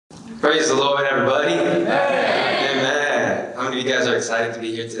Praise the Lord, everybody. Amen. Amen. How many of you guys are excited to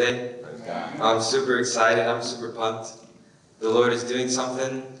be here today? I'm super excited. I'm super pumped. The Lord is doing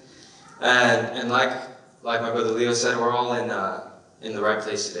something. And like my brother Leo said, we're all in the right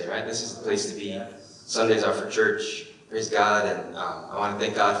place today, right? This is the place to be. Sundays are for church. Praise God. And I want to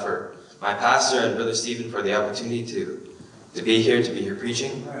thank God for my pastor and Brother Stephen for the opportunity to be here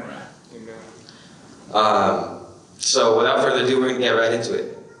preaching. So without further ado, we're going to get right into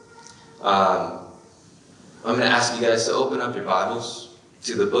it. I'm going to ask you guys to open up your Bibles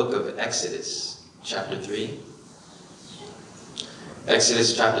to the book of Exodus, chapter 3.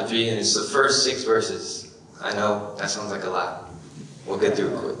 Exodus chapter 3, and it's the first 6 verses. I know that sounds like a lot. We'll get through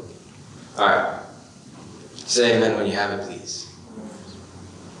it quick. All right. Say amen when you have it, please.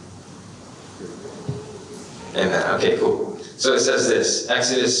 Amen. Okay, cool. So it says this,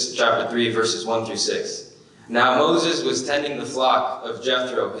 Exodus chapter 3, verses 1 through 6. Now Moses was tending the flock of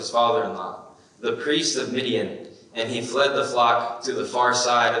Jethro, his father-in-law, the priest of Midian, and he fled the flock to the far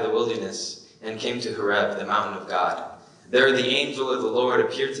side of the wilderness and came to Horeb, the mountain of God. There the angel of the Lord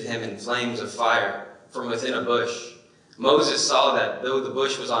appeared to him in flames of fire from within a bush. Moses saw that though the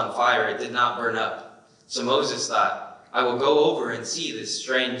bush was on fire, it did not burn up. So Moses thought, I will go over and see this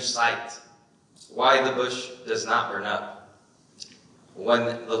strange sight, why the bush does not burn up. When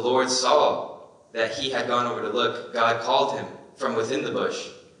the Lord saw that he had gone over to look, God called him from within the bush,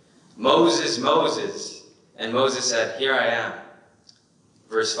 Moses, Moses. And Moses said, Here I am.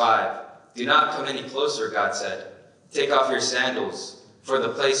 Verse 5, Do not come any closer, God said. Take off your sandals, for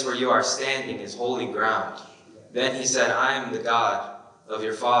the place where you are standing is holy ground. Then he said, I am the God of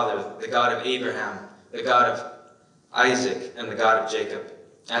your father, the God of Abraham, the God of Isaac, and the God of Jacob.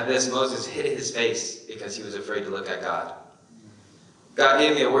 At this, Moses hid his face because he was afraid to look at God. God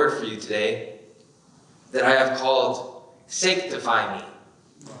gave me a word for you today that I have called Sanctify Me.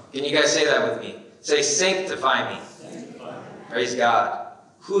 Can you guys say that with me? Say, Sanctify Me. Sanctify. Praise God.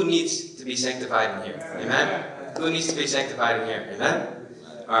 Who needs to be sanctified in here? Amen? Who needs to be sanctified in here? Amen?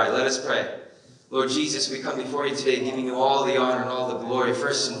 All right, let us pray. Lord Jesus, we come before you today giving you all the honor and all the glory.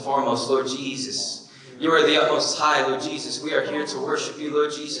 First and foremost, Lord Jesus, you are the utmost high, Lord Jesus. We are here to worship you,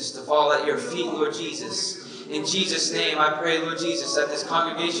 Lord Jesus, to fall at your feet, Lord Jesus. In Jesus' name, I pray, Lord Jesus, that this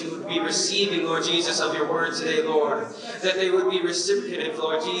congregation would be receiving, Lord Jesus, of your word today, Lord. That they would be reciprocative,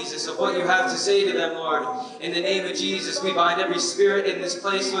 Lord Jesus, of what you have to say to them, Lord. In the name of Jesus, we bind every spirit in this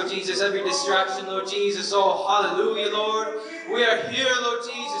place, Lord Jesus, every distraction, Lord Jesus. Oh, hallelujah, Lord. We are here, Lord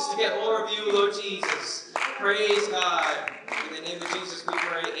Jesus, to get more of you, Lord Jesus. Praise God. In the name of Jesus, we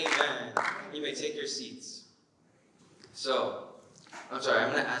pray, amen. You may take your seats. So, I'm sorry,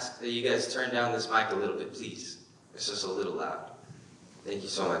 I'm going to ask that you guys turn down this mic a little bit, please. It's just a little loud. Thank you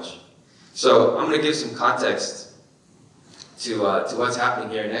so much. So, I'm going to give some context to what's happening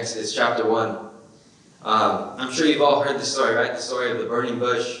here in Exodus chapter 1. I'm sure you've all heard the story, right? The story of the burning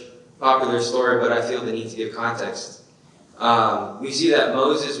bush. Popular story, but I feel the need to give context. We see that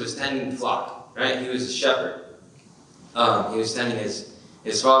Moses was tending the flock, right? He was a shepherd. He was tending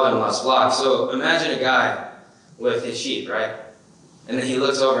his father-in-law's flock. So, imagine a guy with his sheep, right? And then he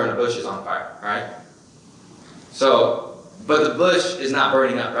looks over and the bush is on fire, right? So, but the bush is not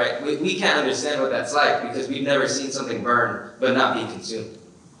burning up, right? We can't understand what that's like because we've never seen something burn but not be consumed.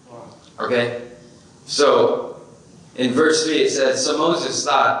 Okay? So, in verse 3 it says, So Moses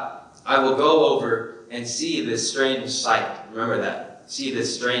thought, I will go over and see this strange sight. Remember that. See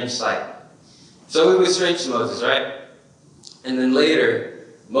this strange sight. So it was strange to Moses, right? And then later,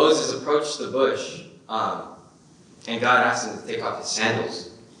 Moses approached the bush, and God asked him to take off his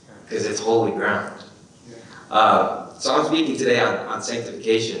sandals because it's holy ground. So I'm speaking today on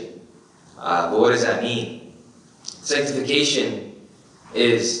sanctification. But what does that mean? Sanctification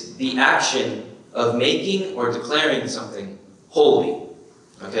is the action of making or declaring something holy.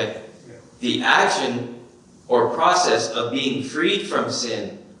 Okay? The action or process of being freed from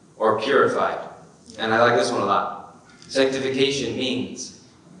sin or purified. And I like this one a lot. Sanctification means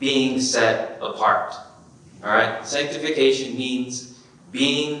being set apart. All right? Sanctification means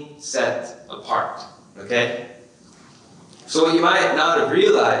being set apart. Okay? So what you might not have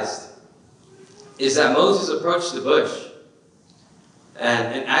realized is that Moses approached the bush.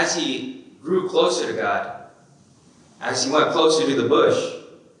 And as he grew closer to God, as he went closer to the bush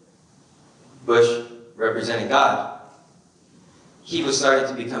representing God, he was starting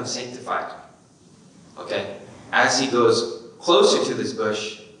to become sanctified. Okay? As he goes closer to this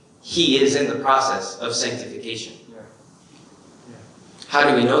bush, he is in the process of sanctification. How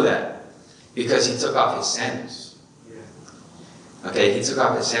do we know that? Because he took off his sandals. Okay, he took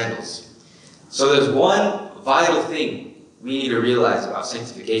off his sandals. So there's one vital thing we need to realize about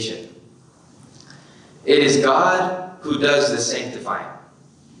sanctification. It is God who does the sanctifying.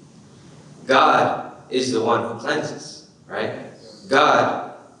 God is the one who cleanses, right?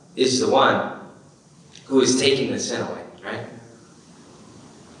 God is the one who is taking the sin away, right?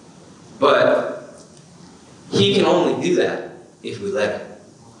 But he can only do that if we let him.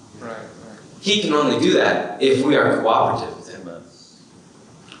 Right. He can only do that if we are cooperative with him.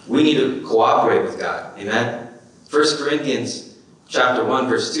 We need to cooperate with God. Amen? 1 Corinthians chapter 1,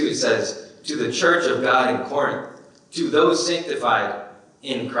 verse 2, it says, to the church of God in Corinth, to those sanctified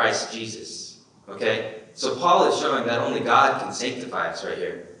in Christ Jesus. Okay? So Paul is showing that only God can sanctify us right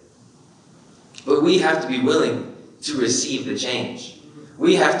here. But we have to be willing to receive the change.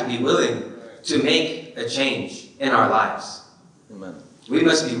 We have to be willing to make a change in our lives. Amen. We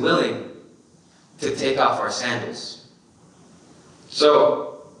must be willing to take off our sandals.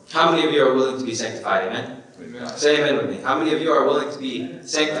 So, how many of you are willing to be sanctified? Amen? Amen. Say amen with me. How many of you are willing to be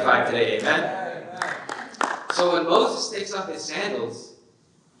sanctified today? Amen? So when Moses takes off his sandals,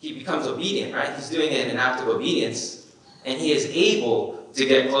 he becomes obedient, right? He's doing it in an act of obedience, and he is able to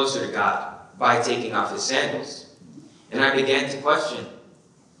get closer to God by taking off his sandals. And I began to question,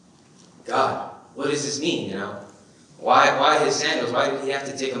 God, what does this mean, you know? Why his sandals? Why did he have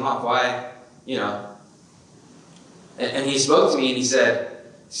to take them off? Why, you know? And he spoke to me and he said,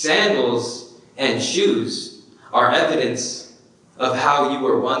 sandals and shoes are evidence of how you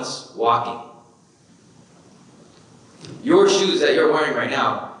were once walking. Your shoes that you're wearing right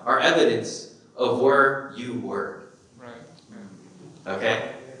now are evidence of where you were. Right.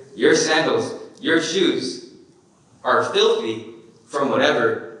 Okay? Your sandals, your shoes are filthy from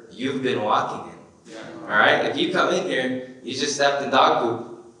whatever you've been walking in. Yeah. Alright? If you come in here, you just stepped in dog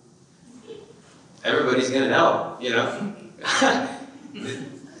poop, everybody's going to know, you know?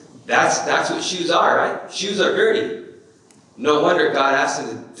 That's what shoes are, right? Shoes are dirty. No wonder God asked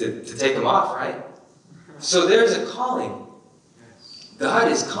them to take them off, right? So there's a calling.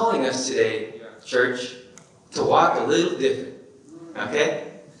 God is calling us today, church, to walk a little different. Okay?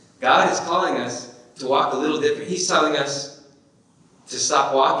 God is calling us to walk a little different. He's telling us to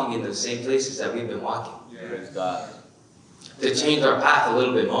stop walking in those same places that we've been walking. Praise God. To change our path a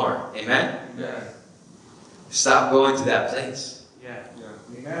little bit more. Amen? Yeah. Stop going to that place. Yeah.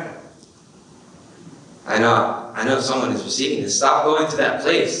 Amen. I know someone is receiving this. Stop going to that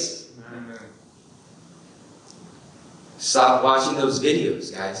place. Amen. Stop watching those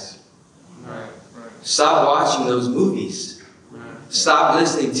videos, guys. Right. Stop watching those movies. Stop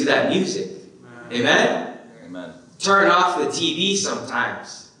listening to that music. Amen? Amen. Turn off the TV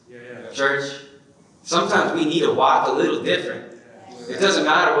sometimes. Church, sometimes we need to walk a little different. It doesn't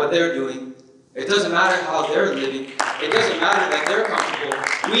matter what they're doing. It doesn't matter how they're living. It doesn't matter that they're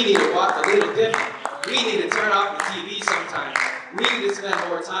comfortable. We need to walk a little different. We need to turn off the TV sometimes. We need to spend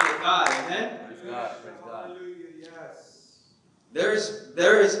more time with God. Amen? Praise God. Praise God.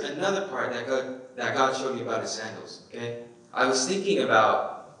 There is another part that God showed me about his sandals. Okay, I was thinking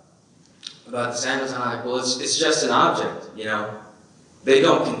about the sandals, and I'm like, well, it's just an object, you know. They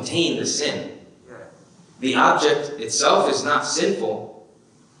don't contain the sin. The object itself is not sinful.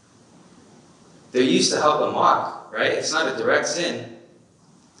 They're used to help him walk, right? It's not a direct sin.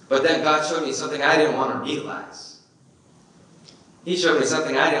 But then God showed me something I didn't want to realize. He showed me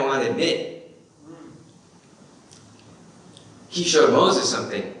something I didn't want to admit. He showed Moses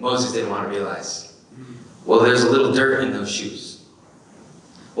something Moses didn't want to realize. Well, there's a little dirt in those shoes.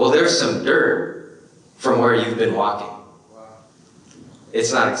 Well, there's some dirt from where you've been walking.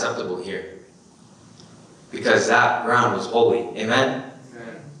 It's not acceptable here. Because that ground was holy. Amen?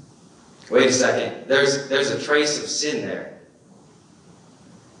 Wait a second. There's a trace of sin there.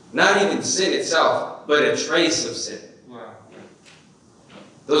 Not even sin itself, but a trace of sin.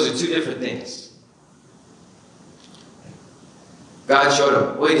 Those are two different things. God showed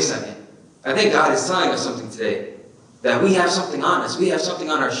him, wait a second. I think God is telling us something today. That we have something on us. We have something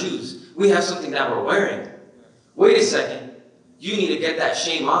on our shoes. We have something that we're wearing. Wait a second. You need to get that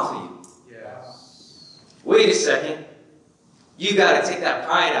shame off of you. Wait a second. You got to take that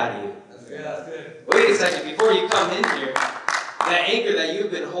pride out of you. Wait a second. Before you come in here, that anchor that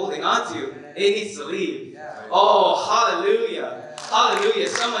you've been holding on to, it needs to leave. Oh, hallelujah. Hallelujah.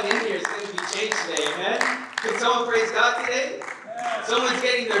 Someone in here is going to be changed today. Amen? Can someone praise God today? Someone's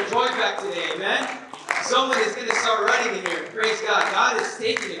getting their joy back today. Amen? Someone is going to start running in here. Praise God. God is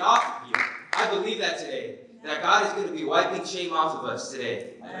taking it off of you. I believe that today. That God is going to be wiping shame off of us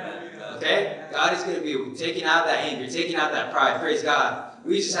today. Okay? God is going to be taking out that anger, taking out that pride. Praise God.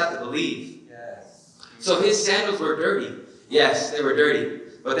 We just have to believe. So his sandals were dirty. Yes, they were dirty.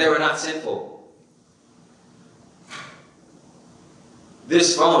 But they were not sinful.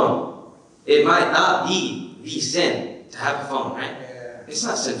 this phone, it might not be the sin to have a phone, right? Yeah. It's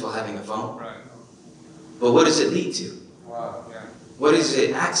not sinful having a phone. Right. But what does it lead to? Wow. Yeah. What does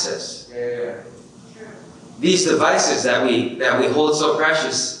it access? Yeah. These devices that we hold so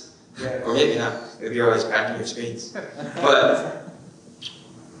precious, Yeah. or maybe not, maybe you're always cracking your screens, but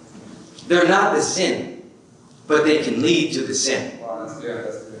they're not the sin, but they can lead to the sin. Wow. That's good.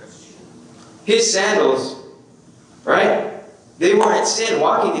 That's good. His sandals, right? They weren't sin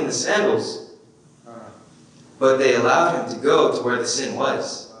walking in the sandals, but they allowed him to go to where the sin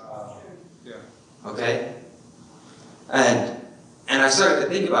was. Wow. Yeah. Okay? And I started to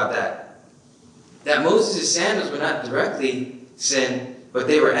think about that. That Moses' sandals were not directly sin, but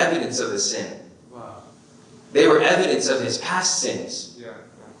they were evidence of the sin. Wow. They were evidence of his past sins. Yeah.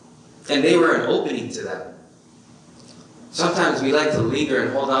 And they were an opening to them. Sometimes we like to linger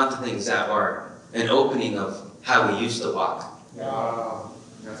and hold on to things that are an opening of how we used to walk. Wow.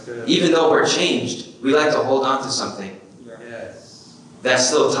 That's good. Even though we're changed, we like to hold on to something Yeah. Yes. that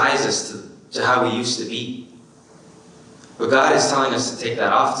still ties us to how we used to be. But God is telling us to take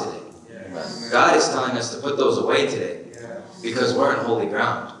that off today. Yes. God is telling us to put those away today Yeah. because we're on holy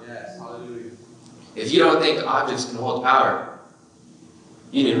ground. Yes. Hallelujah. If you don't think objects can hold power,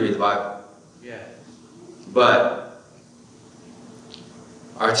 you need to read the Bible. Yeah. But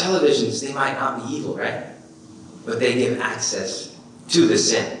our televisions, they might not be evil, right? But they give access to the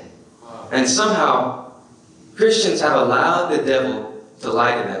sin. Wow. And somehow, Christians have allowed the devil to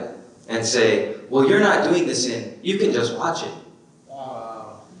lie to them and say, well, you're not doing the sin, you can just watch it.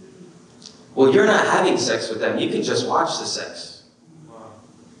 Wow. Well, you're not having sex with them, you can just watch the sex. Wow.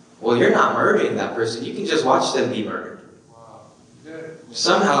 Well, you're not murdering that person, you can just watch them be murdered. Wow. Good.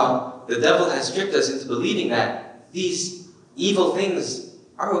 Somehow, the devil has tricked us into believing that these evil things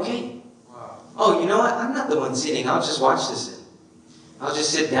are okay. Wow. Oh, you know what? I'm not the one sinning, I'll just watch the sin. I'll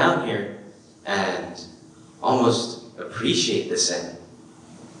just sit down here and almost appreciate the sin.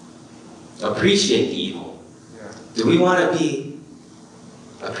 Appreciate the evil. Yeah. Do we want to be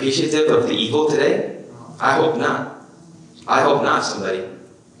appreciative of the evil today? I hope not. I hope not, somebody.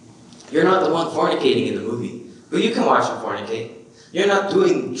 You're not the one fornicating in the movie, but you can watch them fornicate. You're not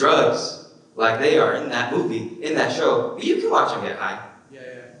doing drugs like they are in that movie, in that show, but you can watch them get high. Yeah.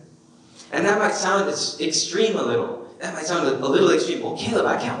 And that might sound extreme a little. That might sound a little extreme. Well, Caleb,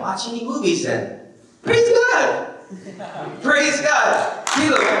 I can't watch any movies then. Praise God. Praise God.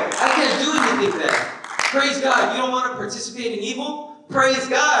 Caleb, I can't do anything then. Praise God. You don't want to participate in evil? Praise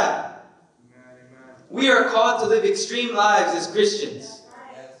God. Amen. We are called to live extreme lives as Christians.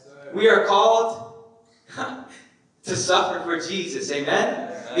 Yes, sir. We are called to suffer for Jesus.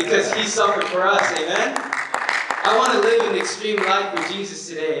 Amen? Because he suffered for us. Amen? I want to live an extreme life for Jesus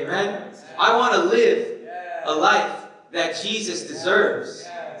today. Amen? I want to live a life that Jesus deserves.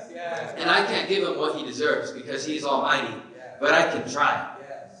 Yes. Yes. And I can't give him what he deserves because he's almighty. But I can try.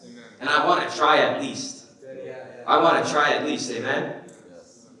 Yes. Amen. And I want to try at least. I want to try at least. Amen?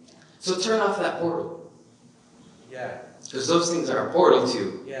 Yes. So turn off that portal. Yeah. Because those things are a portal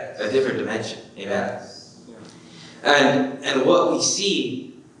to Yes. a different dimension. Amen? Yes. And what we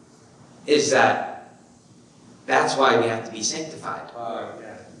see is that's why we have to be sanctified.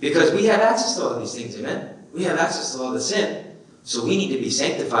 Yeah. Because we have access to all these things, amen? We have access to all the sin. So we need to be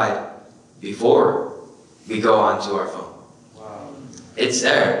sanctified before we go onto our phone. Wow. It's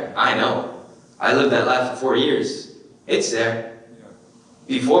there. I know. I lived that life for 4 years. It's there. Yeah.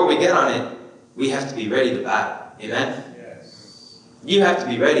 Before we get on it, we have to be ready to battle. Amen? Yes. You have to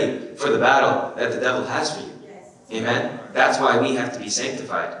be ready for the battle that the devil has for you. Amen? That's why we have to be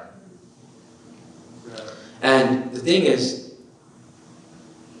sanctified. And the thing is,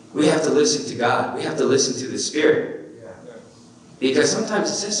 we have to listen to God. We have to listen to the Spirit. Yeah. Because sometimes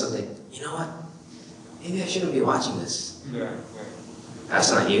it says something, you know what? Maybe I shouldn't be watching this. Yeah.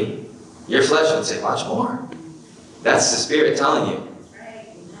 That's not you. Your flesh would say, watch more. That's the Spirit telling you,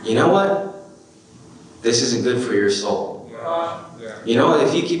 you know what? This isn't good for your soul. Yeah. Yeah. You know what?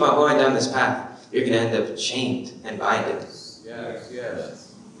 If you keep on going down this path, you're going to end up chained and binded. Yes.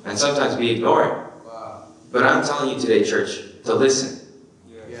 Yes. And sometimes we ignore it. Wow. But I'm telling you today, church, to listen.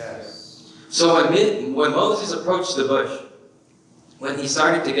 Yes. So when Moses approached the bush, when he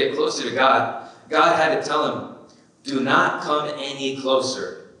started to get closer to God, God had to tell him, do not come any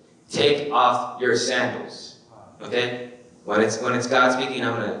closer. Take off your sandals. Okay? When it's God speaking,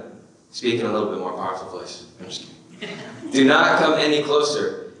 I'm going to speak in a little bit more powerful voice. I'm just kidding. Do not come any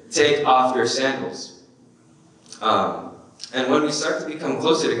closer. Take off your sandals. And when we start to become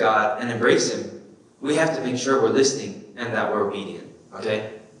closer to God and embrace Him, we have to make sure we're listening and that we're obedient.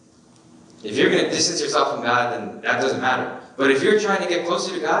 Okay? If you're going to distance yourself from God, then that doesn't matter. But if you're trying to get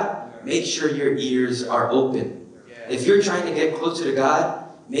closer to God, make sure your ears are open. If you're trying to get closer to God,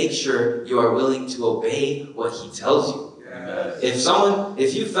 make sure you are willing to obey what He tells you.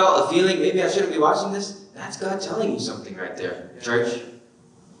 If you felt a feeling, maybe I shouldn't be watching this, that's God telling you something right there, church.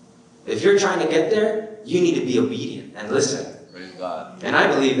 If you're trying to get there, you need to be obedient and listen. Praise God. And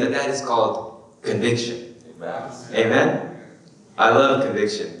I believe that that is called conviction. Amen. Amen? I love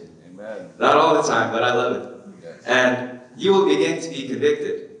conviction. Amen. Not all the time, but I love it. Yes. And you will begin to be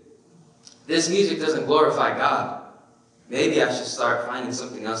convicted. This music doesn't glorify God. Maybe I should start finding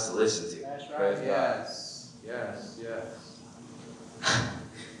something else to listen to. That's Praise right. God. Yes.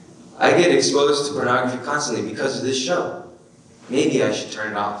 I get exposed to pornography constantly because of this show. Maybe I should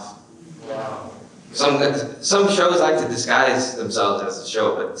turn it off. Wow. Some shows like to disguise themselves as a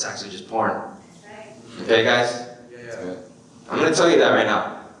show, but it's actually just porn. Okay, guys? Yeah. I'm going to tell you that right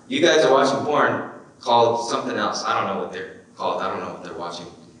now. You guys are watching porn called something else. I don't know what they're called. I don't know what they're watching.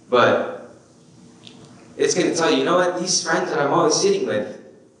 But it's going to tell you, you know what? These friends that I'm always sitting with,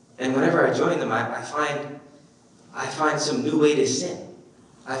 and whenever I join them, I find some new way to sin.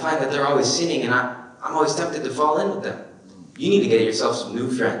 I find that they're always sinning, and I'm always tempted to fall in with them. You need to get yourself some new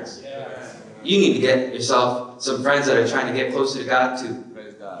friends. Yes. You need to get yourself some friends that are trying to get closer to God too.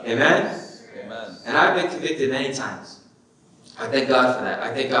 Praise God. Amen? Amen. And I've been convicted many times. I thank God for that.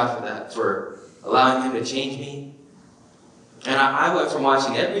 I thank God for that, for allowing Him to change me. And I went from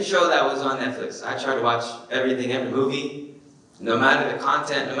watching every show that was on Netflix. I tried to watch everything, every movie, no matter the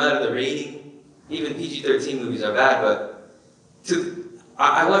content, no matter the rating. Even PG-13 movies are bad, but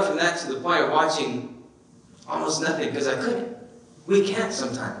I went from that to the point of watching almost nothing because I couldn't. We can't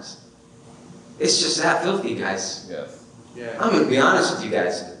sometimes. It's just that filthy, guys. Yes. Yeah. I'm going to be honest with you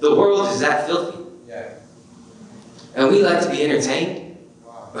guys. The world is that filthy. Yeah. And we like to be entertained.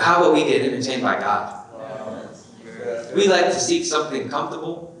 Wow. But how about we get entertained by God? Wow. We like to seek something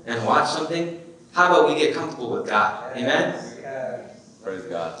comfortable and watch something. How about we get comfortable with God? Amen? Praise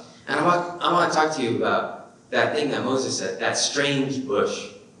God. And I want to talk to you about that thing that Moses said, that strange bush.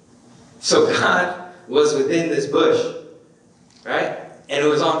 So God was within this bush, right? And it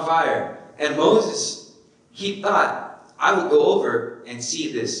was on fire. And Moses, he thought, I will go over and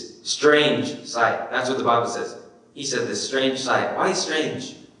see this strange sight. That's what the Bible says. He said this strange sight. Why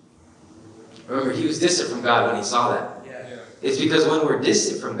strange? Remember, he was distant from God when he saw that. Yeah. It's because when we're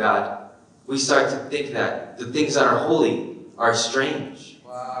distant from God, we start to think that the things that are holy are strange.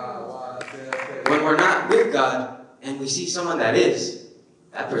 Wow. When we're not with God and we see someone that is,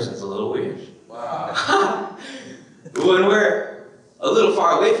 that person's a little weird. Wow. When we're a little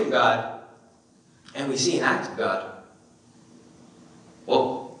far away from God and we see an act of God,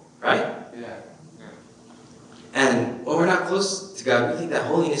 well, right? Yeah. And when we're not close to God, we think that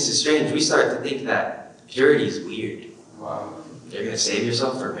holiness is strange. We start to think that purity is weird. Wow. You're going to save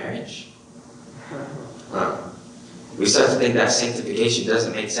yourself for marriage? Huh. We start to think that sanctification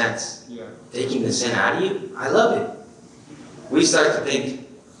doesn't make sense. Yeah. Taking the sin out of you? I love it. We start to think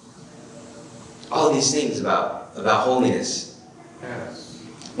all these things about holiness. Yes.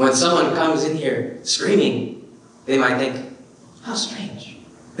 When someone comes in here screaming, they might think, how strange.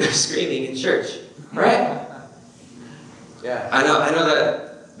 They're screaming in church, right? Yeah. I know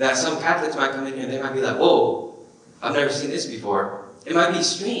that some Catholics might come in here and they might be like, whoa, I've never seen this before. It might be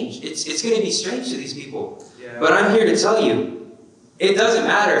strange. It's going to be strange to these people. Yeah. But I'm here to tell you, it doesn't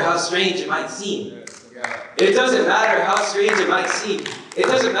matter how strange it might seem. Yeah. It doesn't matter how strange it might seem. It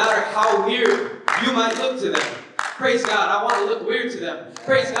doesn't matter how weird you might look to them. Praise God, I want to look weird to them.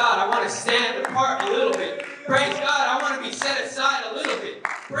 Praise God, I want to stand apart a little bit. Praise God, I want to be set aside a little bit.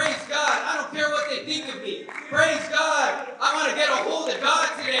 Praise God, I don't care what they think of me. Praise God, I want to get a hold of God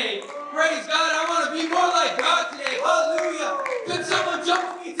today. Praise God, I want to be more like God today. Hallelujah. Could someone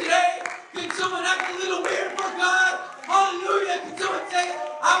jump with me today? Could someone act a little weird for God? Hallelujah. Could someone say,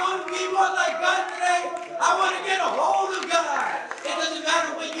 I want to be more like God today? I want to get a hold of God. It doesn't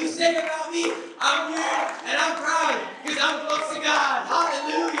matter what you say about me. I'm weird and I'm proud because I'm close to God.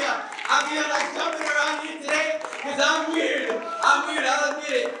 Hallelujah. I feel like jumping around here today because I'm weird. I'm weird. I'll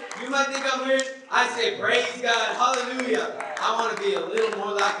admit it. You might think I'm weird. I say, praise God. Hallelujah. I want to be a little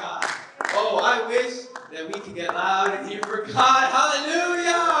more like God. Oh, I wish that we could get loud and hear for God.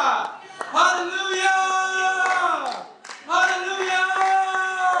 Hallelujah. Hallelujah. Hallelujah.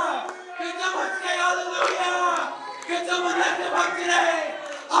 Can someone say hallelujah? Can someone lift him up today?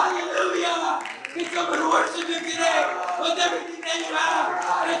 Hallelujah. Can someone worship him today with everything that you have?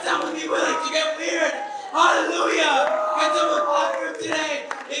 Can someone be willing to get weird? Hallelujah. Can someone clap for him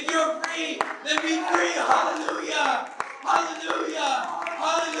today? If you're free, then be free. Hallelujah. Hallelujah.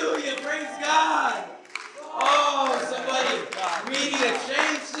 Hallelujah. Praise God. Oh, somebody.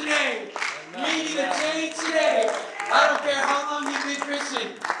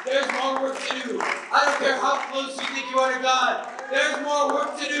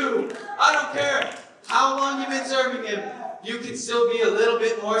 be a little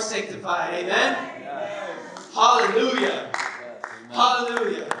bit more sanctified. Amen? Hallelujah.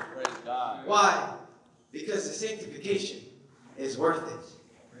 Hallelujah. Praise God. Why? Because the sanctification is worth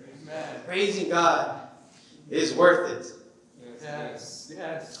it. Amen. Praising God is worth it. Yes.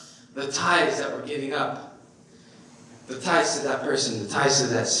 Yes. The tithes that we're giving up, the tithes to that person, the tithes to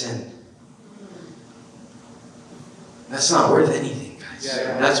that sin, that's not worth anything, guys.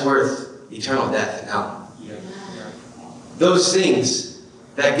 Yeah. That's worth eternal death and hell. Yeah. Those things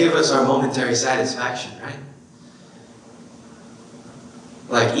that give us our momentary satisfaction, right?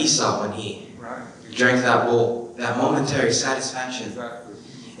 Like Esau when he drank that bowl, that momentary satisfaction, Exactly.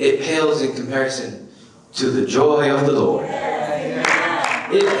 it pales in comparison to the joy of the Lord.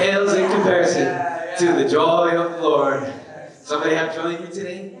 It pales in comparison to the joy of the Lord. Somebody have joy here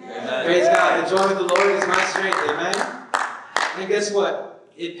today? Amen. Praise God. The joy of the Lord is my strength. Amen? And guess what?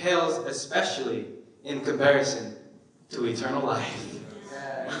 It pales especially in comparison to eternal life.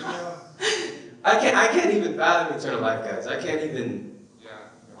 I can't even fathom eternal life, guys. I can't even.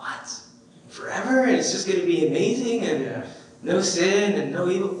 What? Forever? And it's just going to be amazing and no sin and no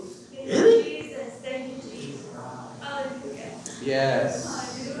evil? Really? Jesus, thank you, Jesus. Hallelujah. Yes.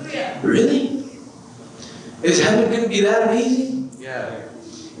 Hallelujah. Really? Is heaven going to be that amazing? Yeah.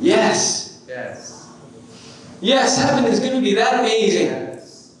 Yes. Yes. Yes, heaven is going to be that amazing.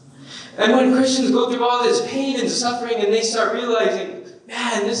 Yes. And when Christians go through all this pain and suffering and they start realizing,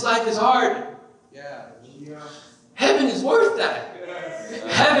 man, this life is hard. Yeah. Heaven is worth that.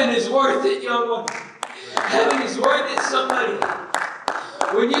 Heaven is worth it, young one. Heaven is worth it, somebody.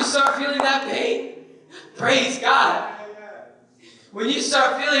 When you start feeling that pain, praise God. When you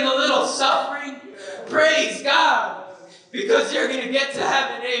start feeling a little suffering, praise God. Because you're going to get to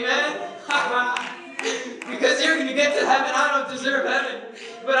heaven, amen? Because you're going to get to heaven. I don't deserve heaven,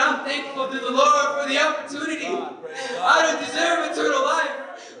 but I'm thankful to the Lord for the opportunity. I don't deserve eternal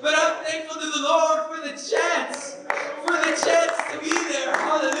life, but I'm thankful to the Lord for the chance to be there.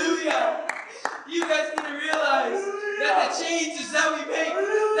 Hallelujah. You guys need to realize that the changes that we make,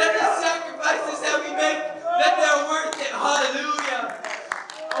 that the sacrifices that we make, that they're worth it. Hallelujah.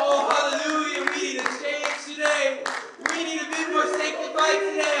 Oh, hallelujah. We need to change today. We need to be more sanctified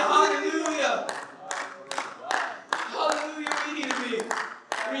today. Hallelujah. Hallelujah.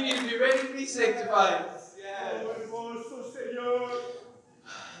 We need to be ready to be sanctified.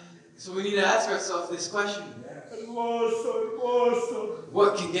 So we need to ask ourselves this question.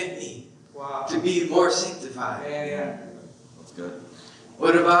 What can get me to be more sanctified? Yeah. That's good.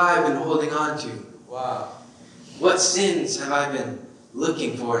 What have I been holding on to? Wow. What sins have I been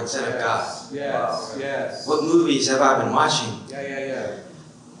looking for instead of God? Yes. Yes. What movies have I been watching Yeah.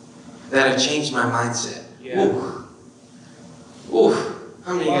 that have changed my mindset? Yeah. Ooh.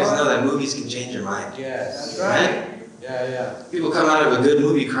 How many of you guys know that movies can change your mind? Yes. Right? Yeah. People come out of a good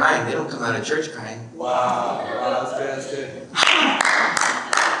movie crying. They don't come out of church crying. Wow. That's good.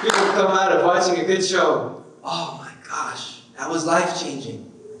 People come out of watching a good show. Oh my gosh, that was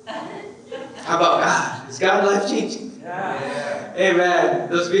life-changing. How about God? Is God life-changing? Yeah. Amen.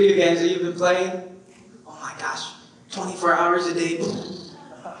 Those video games that you've been playing, oh my gosh, 24 hours a day.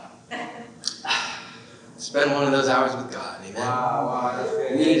 Spend one of those hours with God. Amen. Wow. That's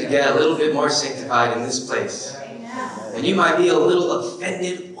good. We need to get a little bit more sanctified in this place. And you might be a little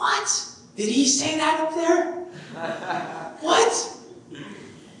offended. What? Did he say that up there? What?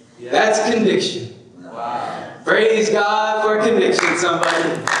 Yeah. That's conviction. Wow. Praise God for conviction,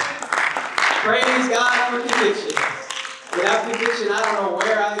 somebody. Praise God for conviction. Without conviction, I don't know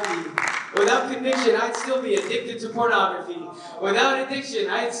where I'd be. Without conviction, I'd still be addicted to pornography. Without addiction,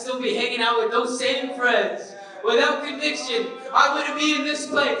 I'd still be hanging out with those same friends. Without conviction, I wouldn't be in this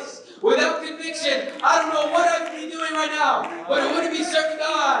place. Without conviction, I don't know what I would be doing right now, but it wouldn't be serving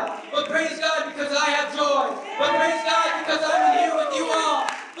God. But praise God because I have joy. But praise God because I'm in here with you all.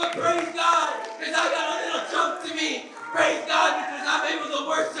 But praise God because I got a little jump to me. Praise God because I'm able to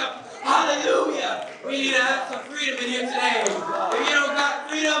worship. Hallelujah. We need to have some freedom in here today. If you don't got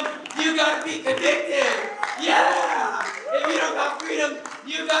freedom, you got to be convicted. Yeah. If you don't got freedom,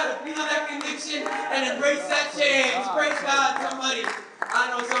 you got to feel that conviction and embrace that change. Praise God, somebody. I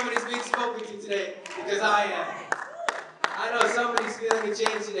know somebody's being spoken to today because I am. I know somebody's feeling a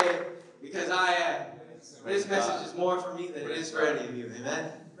change today because I am. This message is more for me than it is for any of you.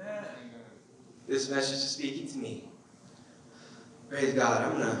 Amen? This message is speaking to me. Praise God.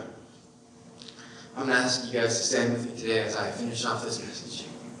 I'm gonna ask you guys to stand with me today as I finish off this message.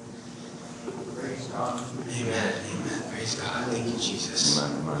 Praise God. Amen. Amen. Praise God. Thank you, Jesus.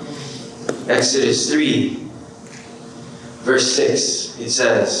 Exodus 3. Verse 6, it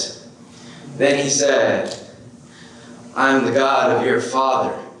says, Then he said, I am the God of your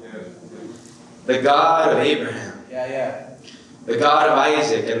father, the God of Abraham, the God of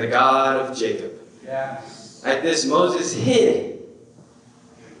Isaac, and the God of Jacob. At this, Moses hid.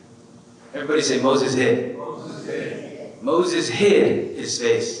 Everybody say, Moses hid. Moses hid his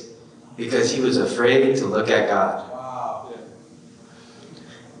face because he was afraid to look at God.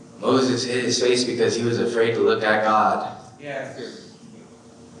 Moses hid his face because he was afraid to look at God.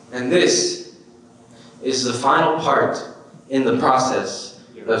 And this is the final part in the process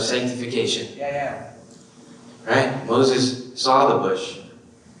of sanctification. Right? Moses saw the bush,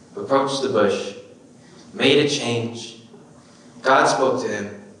 approached the bush, made a change. God spoke to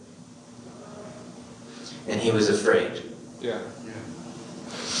him, and he was afraid.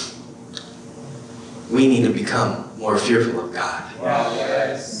 We need to become more fearful of God.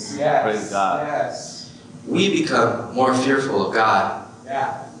 Praise God. We become more fearful of God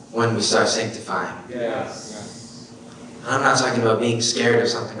when we start sanctifying. I'm not talking about being scared of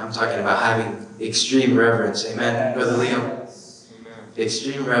something. I'm talking about having extreme reverence. Amen, Brother Leo?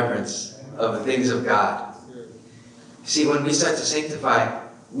 Extreme reverence of the things of God. See, when we start to sanctify,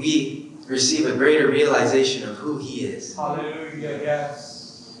 we receive a greater realization of who He is.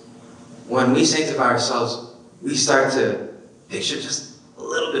 When we sanctify ourselves, we start to picture just a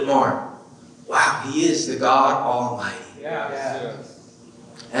little bit more. Wow, He is the God Almighty.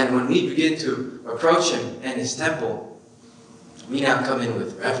 And when we begin to approach Him and His temple, we now come in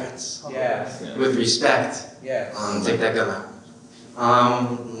with reverence, with respect. Take that gun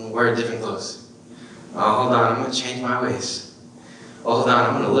out. Wear different clothes. Hold on, I'm going to change my ways. Hold on,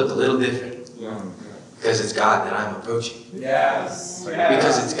 I'm going to look a little different. Because it's God that I'm approaching.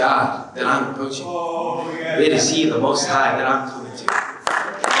 Because it's God that I'm approaching. It is He, the Most High, that I'm coming to.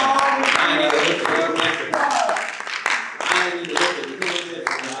 I need to look a little different. I need to look a little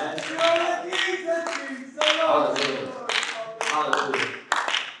different, man. Hallelujah. Hallelujah.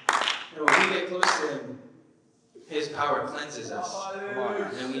 And when we get close to Him, His power cleanses us.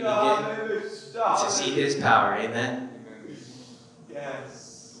 And we begin to see His power. Amen?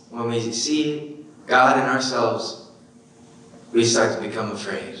 When we see God in ourselves, we start to become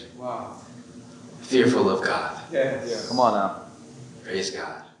afraid. Fearful of God. Come on now. Praise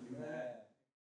God.